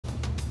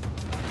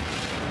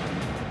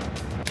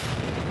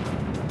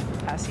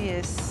Así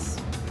es.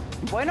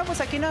 Bueno,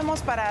 pues aquí no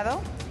hemos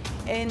parado.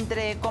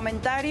 Entre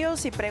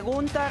comentarios y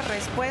preguntas,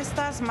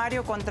 respuestas,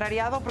 Mario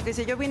contrariado, porque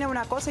si yo vine a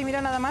una cosa y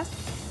mira nada más,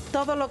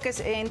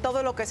 en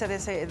todo lo que se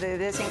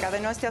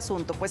desencadenó este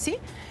asunto, pues sí.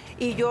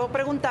 Y yo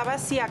preguntaba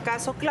si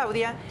acaso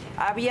Claudia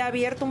había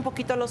abierto un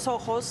poquito los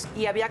ojos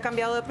y había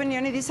cambiado de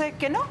opinión y dice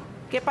que no,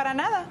 que para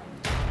nada.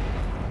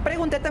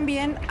 Pregunté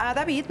también a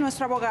David,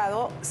 nuestro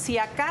abogado, si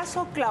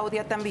acaso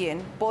Claudia también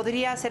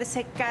podría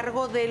hacerse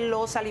cargo de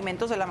los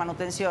alimentos de la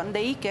manutención de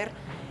Iker.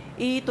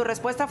 Y tu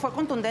respuesta fue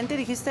contundente y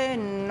dijiste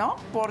no,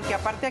 porque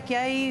aparte aquí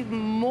hay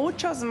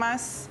muchas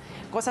más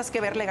cosas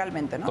que ver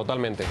legalmente, ¿no?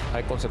 Totalmente.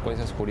 Hay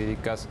consecuencias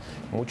jurídicas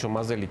mucho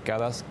más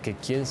delicadas que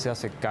quién se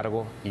hace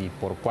cargo y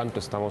por cuánto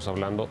estamos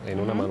hablando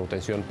en una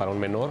manutención para un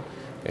menor,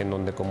 en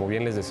donde, como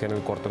bien les decía en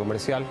el corte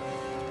comercial,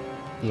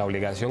 la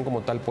obligación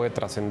como tal puede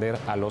trascender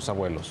a los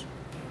abuelos.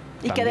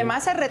 Y también, que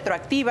además es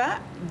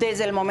retroactiva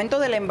desde el momento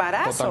del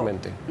embarazo.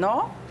 Totalmente.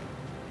 ¿No?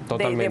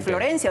 Totalmente. De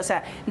Florencia, o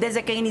sea,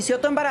 desde que inició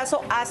tu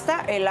embarazo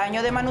hasta el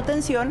año de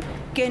manutención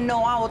que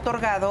no ha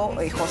otorgado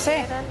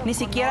José. Ni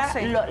siquiera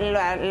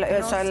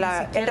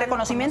el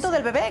reconocimiento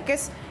del bebé, que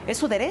es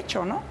su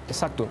derecho, ¿no?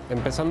 Exacto,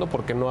 empezando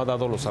porque no ha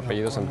dado los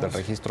apellidos ante el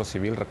registro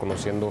civil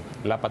reconociendo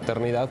la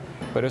paternidad,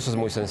 pero eso es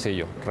muy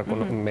sencillo.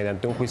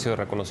 Mediante un juicio de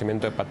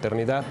reconocimiento de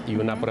paternidad y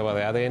una prueba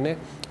de ADN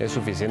es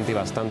suficiente y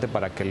bastante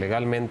para que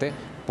legalmente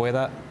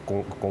pueda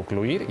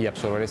concluir y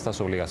absorber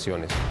estas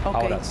obligaciones.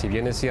 Okay. Ahora, si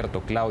bien es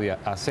cierto, Claudia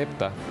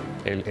acepta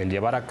el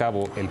llevar a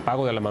cabo el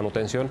pago de la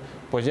manutención,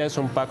 pues ya es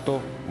un pacto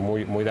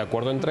muy de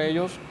acuerdo entre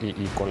ellos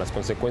y con las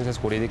consecuencias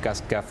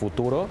jurídicas que a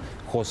futuro,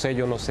 José,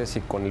 yo no sé si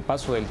con el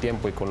paso del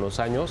tiempo y con los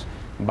años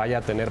vaya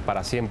a tener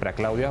para siempre a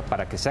Claudia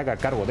para que se haga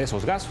cargo de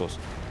esos gastos.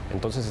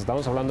 Entonces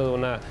estamos hablando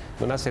de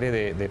una serie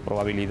de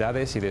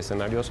probabilidades y de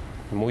escenarios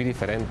muy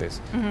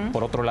diferentes.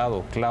 Por otro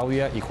lado,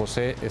 Claudia y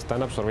José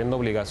están absorbiendo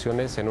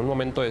obligaciones en un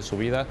momento de su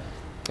vida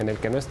en el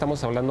que no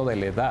estamos hablando de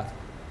la edad.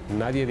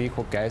 Nadie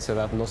dijo que a esa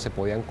edad no se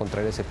podían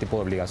contraer ese tipo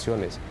de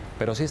obligaciones,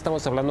 pero sí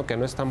estamos hablando que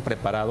no están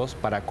preparados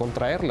para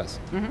contraerlas.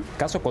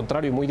 Caso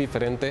contrario y muy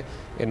diferente,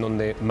 en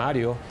donde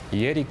Mario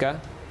y Erika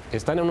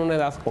están en una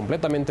edad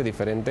completamente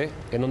diferente,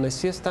 en donde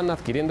sí están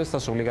adquiriendo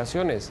estas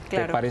obligaciones,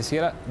 claro, que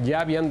pareciera ya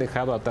habían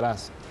dejado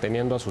atrás,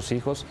 teniendo a sus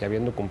hijos y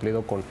habiendo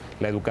cumplido con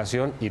la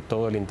educación y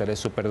todo el interés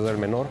superior del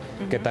menor,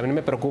 que también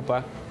me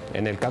preocupa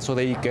en el caso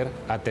de Iker,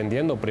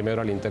 atendiendo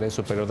primero al interés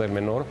superior del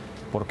menor.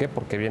 ¿Por qué?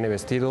 Porque viene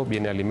vestido,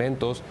 viene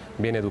alimentos,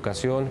 viene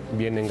educación,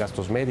 vienen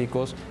gastos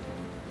médicos,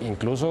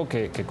 incluso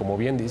que como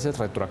bien dices,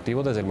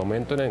 retroactivo desde el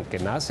momento en el que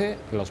nace,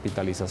 la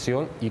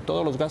hospitalización y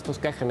todos los gastos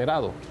que ha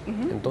generado.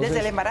 Entonces, desde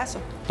el embarazo.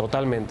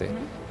 Totalmente.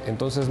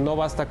 Entonces no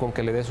basta con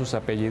que le dé sus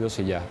apellidos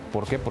y ya.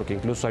 ¿Por qué? Porque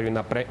incluso hay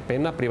una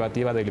pena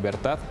privativa de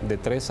libertad de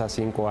 3 a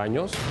 5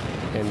 años,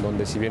 en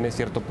donde si bien es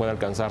cierto puede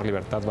alcanzar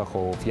libertad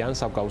bajo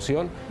fianza o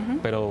caución,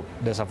 pero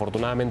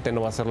desafortunadamente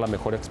no va a ser la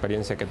mejor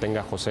experiencia que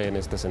tenga José en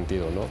este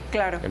sentido, ¿no?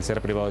 Claro. El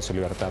ser privado de su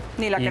libertad.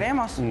 Ni la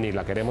queremos. Ni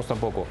la queremos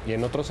tampoco. Y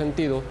en otro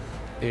sentido,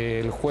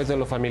 el juez de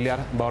lo familiar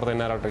va a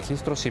ordenar al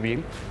registro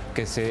civil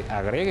que se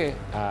agregue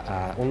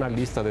a una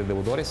lista de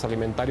deudores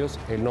alimentarios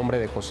el nombre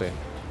de José.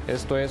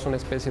 Esto es una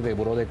especie de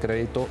buró de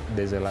crédito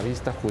desde la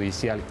vista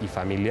judicial y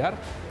familiar,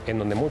 en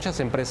donde muchas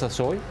empresas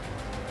hoy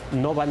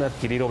no van a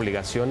adquirir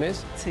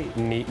obligaciones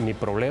ni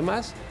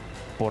problemas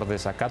por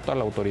desacato a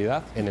la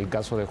autoridad, en el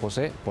caso de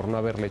José, por no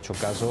haberle hecho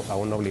caso a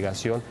una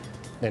obligación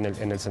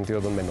en el sentido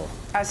de un menor.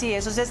 Así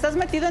es, o sea, estás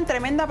metido en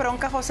tremenda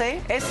bronca,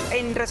 José. Es,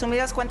 en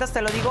resumidas cuentas,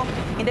 te lo digo,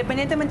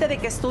 independientemente de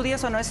que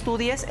estudies o no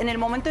estudies, en el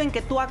momento en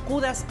que tú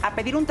acudas a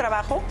pedir un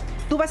trabajo,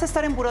 tú vas a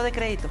estar en buró de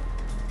crédito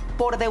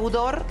por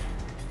deudor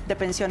de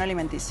pensión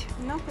alimenticia.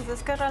 No, pues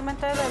es que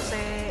realmente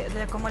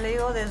como le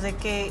digo, desde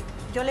que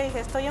yo le dije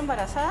estoy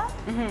embarazada,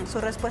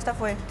 su respuesta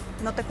fue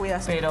no te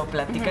cuidas. Pero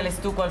platícales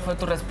tú cuál fue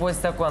tu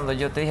respuesta cuando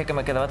yo te dije que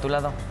me quedaba a tu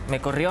lado. Me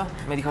corrió,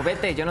 me dijo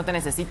vete, yo no te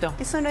necesito.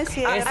 Eso no es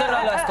cierto. Eso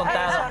no lo has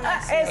contado.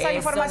 Esa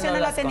información no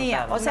la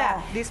tenía. O sea,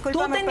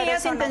 tú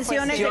tenías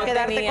intenciones de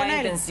quedarte con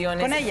él,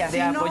 con ella.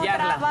 De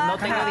apoyarla. No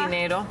tengo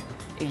dinero.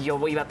 Y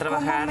yo iba a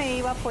trabajar. ¿Cómo me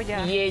iba a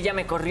apoyar? Y ella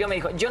me corrió, me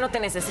dijo, yo no te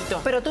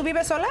necesito. ¿Pero tú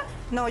vives sola?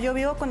 No, yo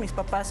vivo con mis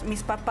papás.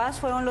 Mis papás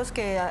fueron los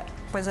que,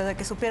 pues desde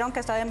que supieron que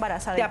estaba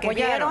embarazada, te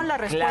apoyaron. La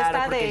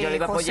respuesta de yo le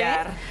iba a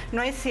apoyar. José,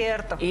 no es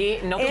cierto. Y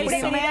no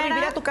quiso.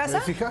 ¿Vivir a tu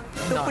casa?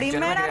 Tu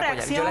primera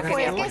reacción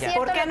fue,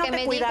 ¿por qué no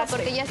te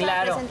cuidaste?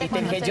 Claro, y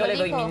te dije, yo le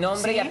doy mi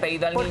nombre y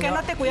apellido al niño. ¿Por qué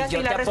no te cuidaste? Y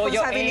yo te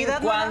apoyo en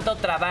cuanto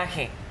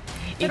trabaje.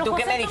 ¿Y tú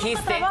qué me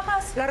dijiste?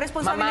 La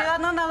responsabilidad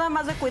no nada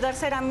más de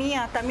cuidarse era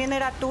mía, también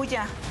era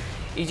tuya.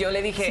 Y yo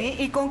le dije... Sí,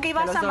 ¿y con qué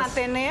ibas a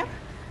mantener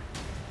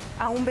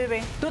a un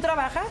bebé? ¿Tú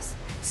trabajas?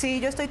 Sí,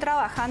 yo estoy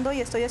trabajando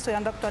y estoy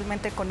estudiando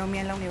actualmente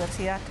economía en la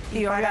universidad.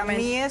 Y para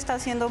mí está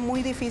siendo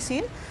muy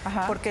difícil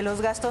porque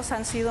los gastos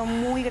han sido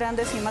muy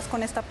grandes y más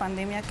con esta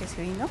pandemia que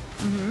se vino.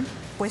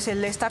 Pues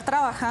el estar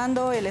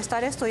trabajando, el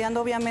estar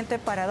estudiando obviamente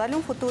para darle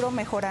un futuro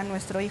mejor a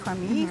nuestro hijo, a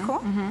mi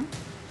hijo.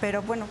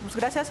 Pero bueno,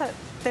 pues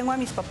tengo a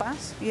mis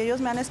papás y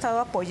ellos me han estado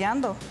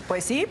apoyando.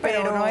 Pues sí,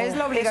 pero no es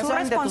la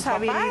obligación de tus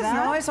papás,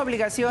 ¿no? Es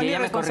obligación y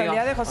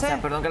responsabilidad de José. O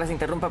sea, perdón que las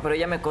interrumpa, pero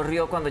ella me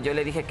corrió cuando yo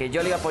le dije que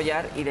yo le iba a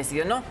apoyar y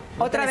decidió no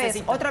otra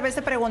vez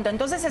te pregunto,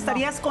 entonces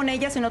 ¿estarías con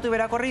ella si no te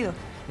hubiera corrido?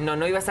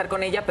 No iba a estar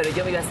con ella, pero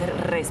yo me iba a ser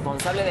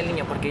responsable del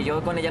niño porque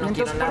yo con ella no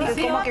quiero nada.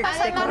 ¿Cómo que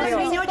te corrió?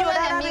 El niño de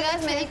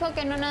amigas me dijo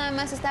que no nada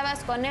más estabas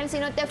con él,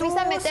 sino te fuiste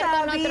a meter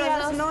con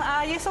otros dos. ¿No?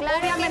 Ay, eso Claro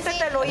obviamente que sí.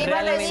 te lo iba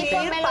a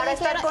decir para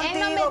estar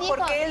contigo,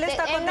 porque él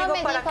está contigo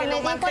para que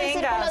lo mantengas. El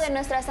círculo de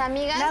nuestras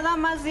amigas. Nada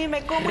más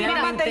dime, ¿cómo iba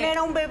a mantener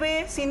a un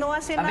bebé si no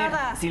hace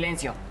nada? Ver,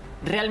 silencio.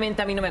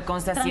 Realmente a mí no me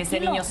consta si ese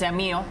niño sea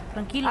mío.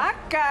 Tranquilo. Ah,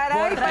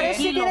 caray, ¿para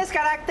eso sí tienes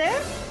carácter?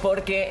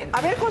 Porque...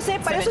 A ver, José,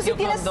 para eso sí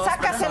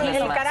sacas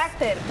el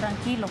carácter.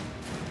 Tranquilo.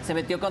 Se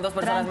metió con 2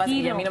 personas más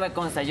y a mí no me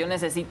consta. Yo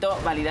necesito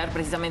validar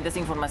precisamente esa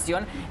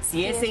información.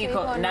 Si ese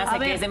hijo nace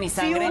que es de mi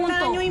sangre, si 1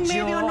 año y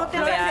medio no te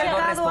lo has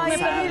acercado a ¿Me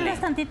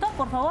permites tantito,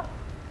 por favor?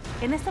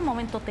 En este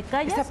momento te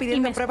callas. Está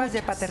pidiendo y me pruebas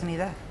escuchas. de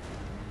paternidad.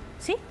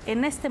 Sí,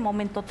 en este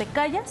momento te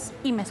callas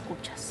y me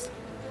escuchas.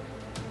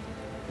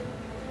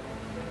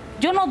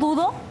 Yo no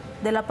dudo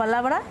de la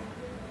palabra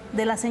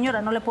de la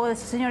señora, no le puedo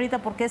decir señorita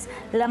porque es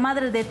la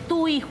madre de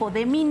tu hijo,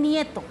 de mi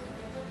nieto.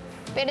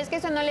 Pero es que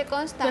eso no le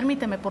consta.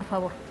 Permíteme, por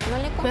favor. No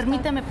le consta.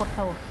 Permíteme, por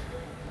favor.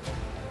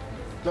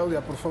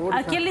 Claudia, por favor.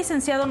 Aquí el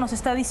licenciado nos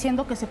está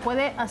diciendo que se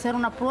puede hacer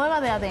una prueba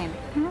de ADN.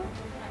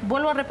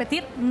 Vuelvo a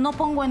repetir, no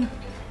pongo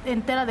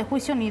en tela de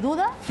juicio ni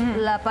duda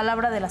la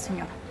palabra de la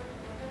señora.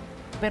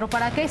 Pero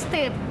para que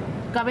este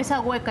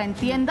cabeza hueca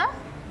entienda...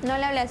 No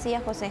le hable así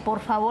a José. Por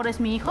favor, es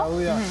mi hijo.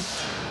 Claudia.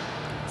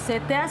 Se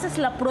te haces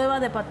la prueba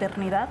de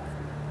paternidad,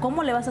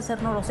 ¿cómo le vas a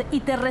hacer? No lo sé. Y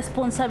te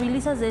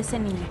responsabilizas de ese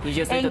niño. Y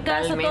yo estoy en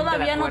caso, totalmente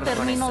todavía de no acuerdo con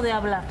termino eso. de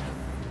hablar.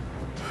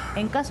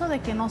 En caso de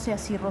que no sea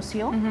así,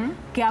 Rocío,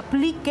 que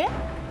aplique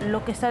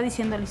lo que está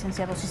diciendo el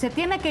licenciado. Si se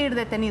tiene que ir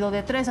detenido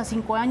de 3 a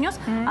 5 años,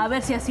 a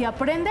ver si así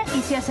aprende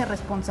y se hace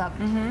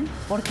responsable.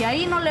 Porque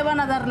ahí no le van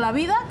a dar la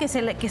vida que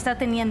está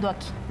teniendo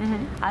aquí.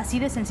 Así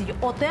de sencillo.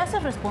 O te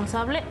haces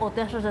responsable o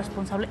te haces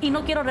responsable. Y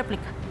no quiero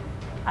réplica.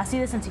 Así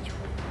de sencillo.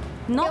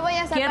 No Yo voy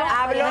a sacar quiero...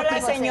 Habló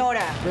la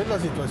señora. ¿Ves la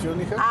situación,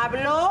 hija?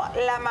 Habló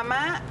la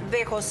mamá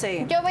de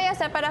José. Yo voy a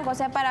estar para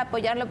José para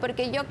apoyarlo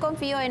porque yo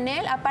confío en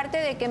él, aparte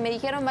de que me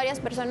dijeron varias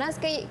personas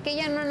que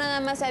ella no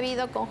nada más ha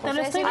habido con Te lo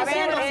José. estoy sino A ver,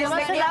 diciendo, se va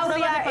a hacer la prueba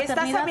Claudia, de estás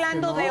paternidad.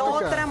 hablando de No,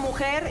 hija. otra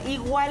mujer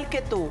igual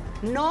que tú.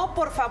 No,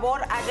 por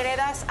favor,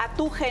 agredas a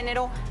tu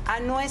género, a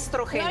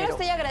nuestro género.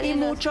 estoy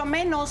agrediendo. Y mucho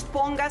menos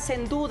pongas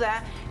en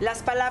duda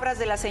las palabras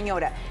de la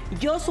señora.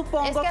 Yo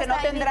supongo Es que que no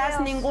hasta hay tendrás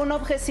videos. ninguna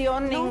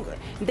objeción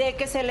de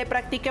que se le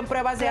practiquen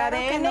pruebas de Claro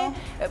que ADN. no.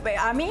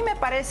 A mí me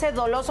parece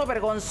doloso,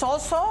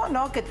 vergonzoso,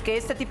 ¿no? Que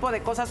este tipo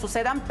de cosas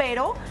sucedan,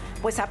 pero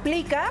pues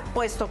aplica,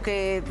 puesto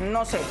que,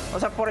 no sé, o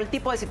sea, por el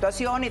tipo de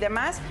situación y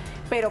demás,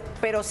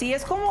 pero sí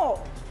es como...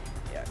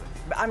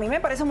 A mí me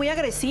parece muy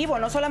agresivo,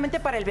 no solamente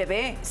para el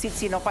bebé,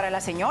 sino para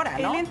la señora,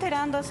 ¿no? Él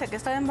enterándose que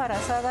estaba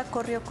embarazada,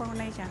 corrió con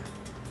ella.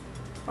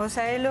 O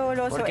sea, él lo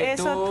Porque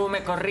tú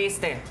me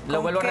corriste.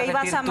 Lo vuelvo a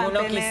repetir, tú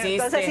no quisiste.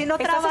 Entonces, si no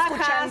 ¿Estás trabajas,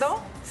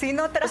 escuchando? si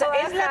no O trabajas...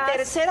 sea, es la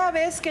tercera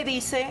vez que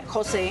dice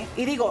José,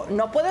 y digo,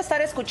 no puedo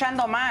estar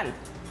escuchando mal,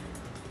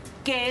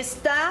 que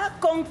está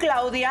con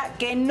Claudia,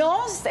 que no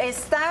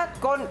está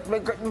con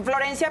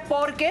Florencia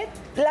porque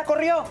la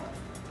corrió.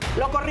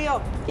 Lo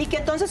corrió y que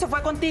entonces se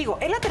fue contigo.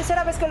 Es la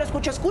tercera vez que lo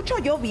escucho. ¿Escucho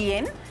yo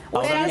bien o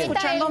Ahora estoy bien.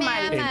 escuchando Él me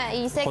mal? ama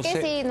y sé José-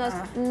 que si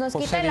nos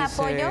José quita el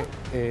dice,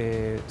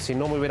 apoyo... si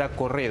no me hubiera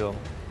corrido,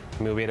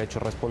 me hubiera hecho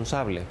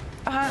responsable.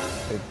 Ajá.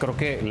 Creo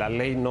que la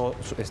ley no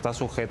está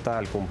sujeta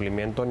al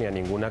cumplimiento ni a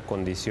ninguna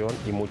condición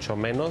y mucho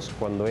menos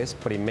cuando es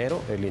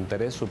primero el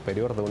interés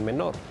superior de un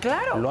menor.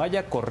 Claro. Lo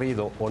haya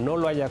corrido o no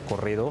lo haya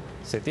corrido,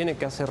 se tiene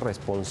que hacer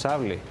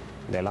responsable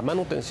de la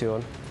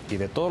manutención y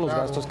de todos los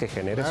Claro, gastos que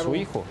genere claro. su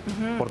hijo.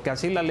 Porque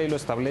así la ley lo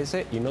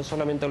establece y no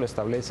solamente lo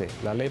establece,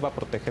 la ley va a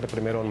proteger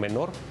primero a un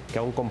menor que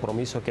a un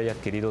compromiso que haya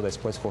adquirido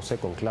después José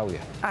con Claudia.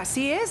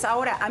 Así es.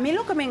 Ahora, a mí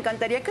lo que me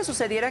encantaría que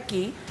sucediera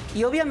aquí,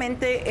 y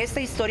obviamente esta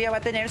historia va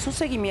a tener su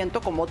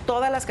seguimiento como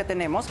todas las que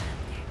tenemos,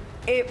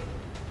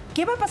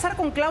 ¿qué va a pasar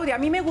con Claudia? A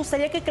mí me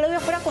gustaría que Claudia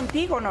fuera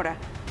contigo, Nora.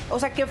 O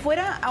sea, que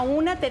fuera a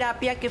una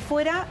terapia, que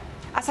fuera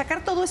a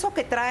sacar todo eso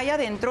que trae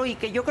adentro y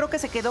que yo creo que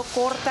se quedó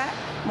corta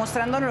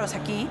mostrándonos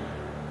aquí,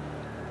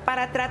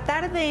 para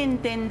tratar de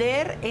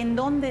entender en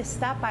dónde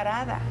está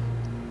parada.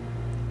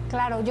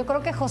 Claro, yo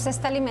creo que José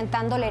está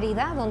alimentando la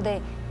herida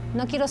donde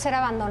no quiero ser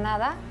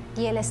abandonada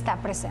y él está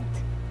presente.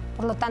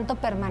 Por lo tanto,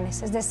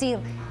 permanece. Es decir,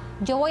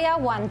 yo voy a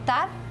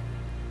aguantar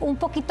un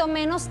poquito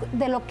menos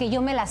de lo que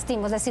yo me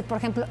lastimo. Es decir, por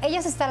ejemplo,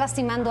 ella se está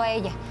lastimando a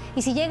ella.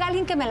 Y si llega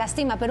alguien que me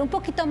lastima, pero un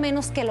poquito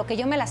menos que lo que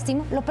yo me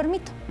lastimo, lo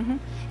permito.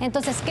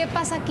 Entonces, ¿qué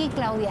pasa aquí,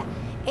 Claudia?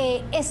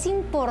 Es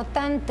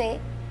importante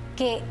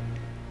que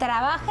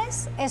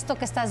trabajes esto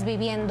que estás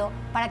viviendo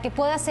para que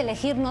puedas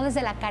elegir no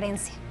desde la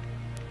carencia.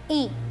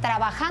 Y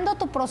trabajando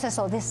tu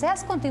proceso,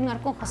 deseas continuar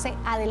con José,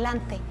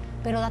 adelante,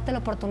 pero date la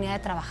oportunidad de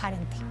trabajar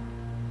en ti.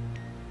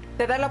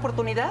 ¿Te da la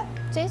oportunidad?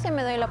 Sí, se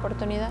me doy la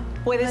oportunidad.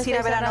 ¿Puedes No ir a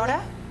estoy ver a cerrada. Nora?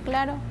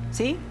 Claro.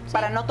 ¿Sí?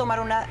 Para no tomar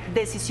una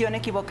decisión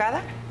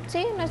equivocada.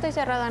 Sí, no estoy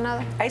cerrada a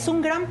nada. Es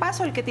un gran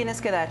paso el que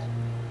tienes que dar.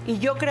 Y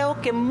yo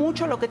creo que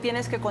mucho lo que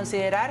tienes que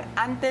considerar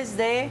antes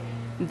de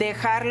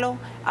dejarlo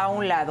a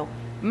un lado.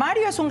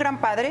 Mario es un gran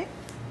padre.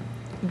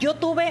 Yo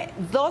tuve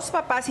 2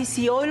 papás y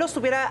si hoy los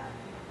tuviera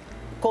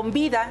con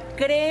vida,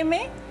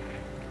 créeme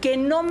que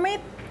no me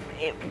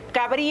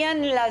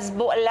cabrían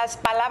las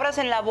palabras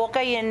en la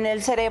boca y en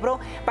el cerebro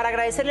para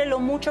agradecerle lo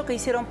mucho que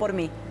hicieron por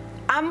mí.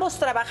 Ambos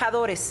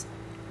trabajadores,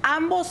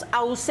 ambos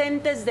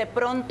ausentes de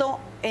pronto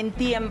en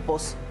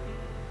tiempos.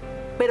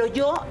 Pero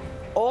yo,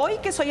 hoy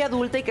que soy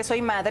adulta y que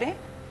soy madre,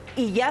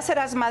 y ya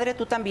serás madre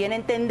tú también,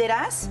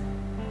 entenderás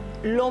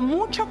lo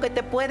mucho que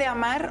te puede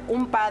amar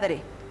un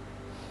padre.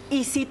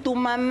 Y si tu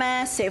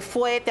mamá se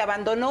fue, te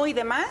abandonó y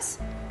demás,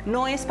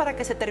 no es para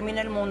que se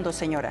termine el mundo,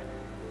 señora.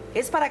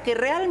 Es para que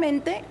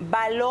realmente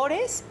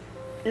valores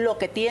lo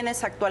que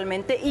tienes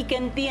actualmente y que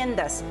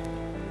entiendas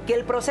que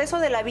el proceso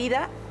de la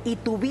vida y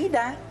tu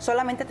vida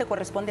solamente te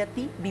corresponde a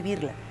ti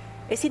vivirla.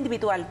 Es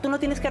individual. Tú no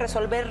tienes que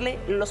resolverle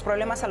los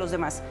problemas a los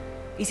demás.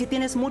 Y sí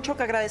tienes mucho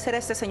que agradecer a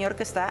este señor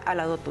que está al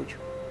lado tuyo.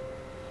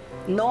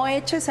 No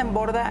eches en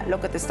borda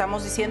lo que te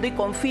estamos diciendo y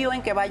confío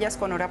en que vayas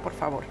con Nora, por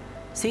favor.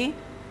 ¿Sí?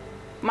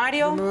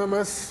 Mario. Nada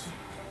más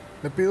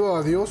le pido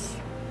a Dios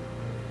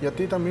y a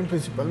ti también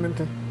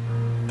principalmente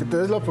que te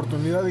des la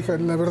oportunidad, hija.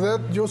 La verdad,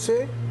 yo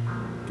sé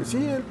que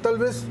sí, tal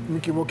vez me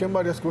equivoqué en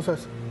varias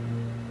cosas.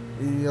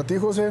 Y a ti,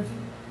 José,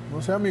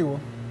 no sé, amigo,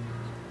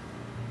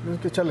 tienes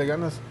que echarle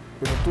ganas.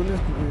 Pero tú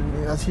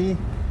así,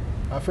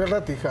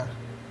 aférrate, hija.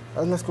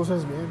 Haz las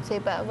cosas bien. Sí,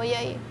 pa, voy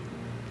a ir.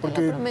 Porque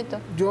te lo prometo.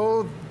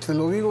 Yo te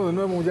lo digo de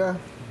nuevo, ya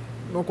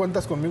no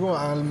cuentas conmigo.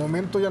 Al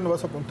momento ya no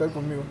vas a contar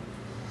conmigo.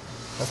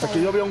 Hasta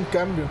que yo vea un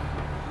cambio.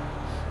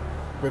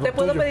 Pero ¿te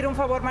puedo pedir un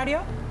favor, Mario?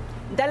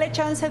 Dale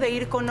chance de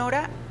ir con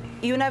Nora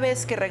y una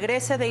vez que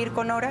regrese de ir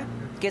con Nora,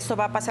 que esto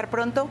va a pasar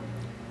pronto,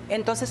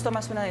 entonces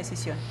tomas una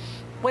decisión.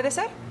 ¿Puede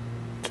ser?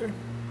 Sí.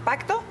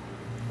 ¿Pacto?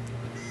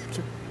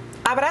 Sí.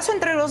 ¿Abrazo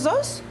entre los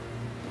dos?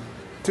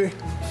 Sí.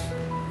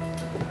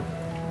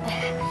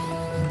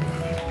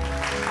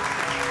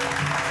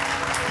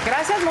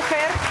 Gracias,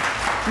 mujer.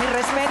 Mis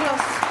respetos,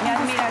 mi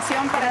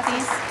admiración para ti.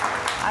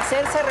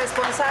 Hacerse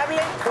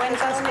responsable,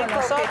 cuentas con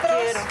nosotros.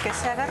 Que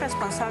se haga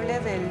responsable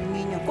del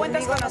niño.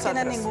 Cuentas con nosotros.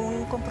 No tiene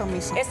ningún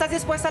compromiso. ¿Estás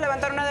dispuesta a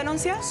levantar una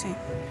denuncia? Sí.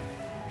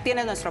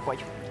 Tienes nuestro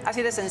apoyo.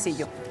 Así de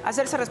sencillo.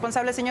 Hacerse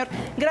responsable, señor.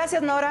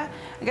 Gracias, Nora.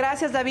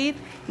 Gracias, David.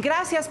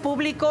 Gracias,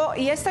 público.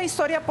 Y esta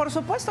historia, por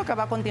supuesto que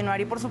va a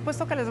continuar. Y por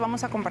supuesto que les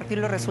vamos a compartir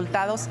los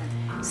resultados,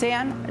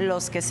 sean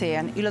los que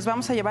sean. Y los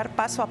vamos a llevar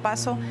paso a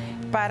paso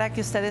para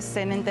que ustedes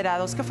estén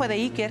enterados. ¿Qué fue de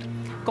Iker?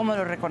 ¿Cómo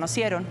lo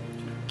reconocieron?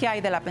 ¿Qué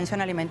hay de la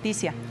pensión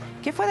alimenticia?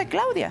 ¿Qué fue de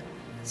Claudia?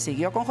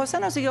 ¿Siguió con José o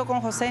no siguió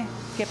con José?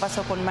 ¿Qué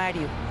pasó con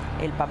Mario,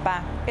 el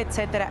papá,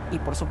 etcétera? Y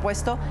por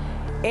supuesto,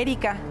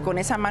 Erika, con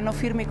esa mano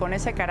firme y con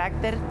ese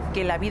carácter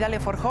que la vida le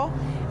forjó,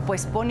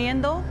 pues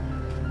poniendo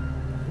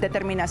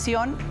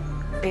determinación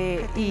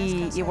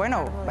y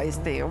bueno,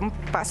 un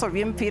paso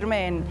bien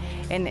firme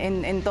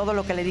en todo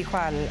lo que le dijo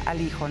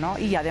al hijo, ¿no?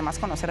 Y además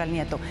conocer al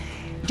nieto.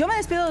 Yo me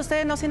despido de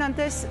ustedes, no sin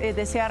antes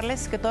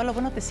desearles que todo lo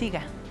bueno te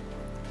siga,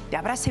 te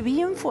abrace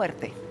bien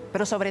fuerte,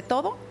 pero sobre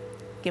todo,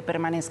 que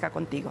permanezca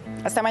contigo.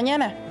 Hasta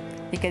mañana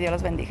y que Dios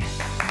los bendiga.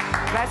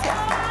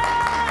 Gracias.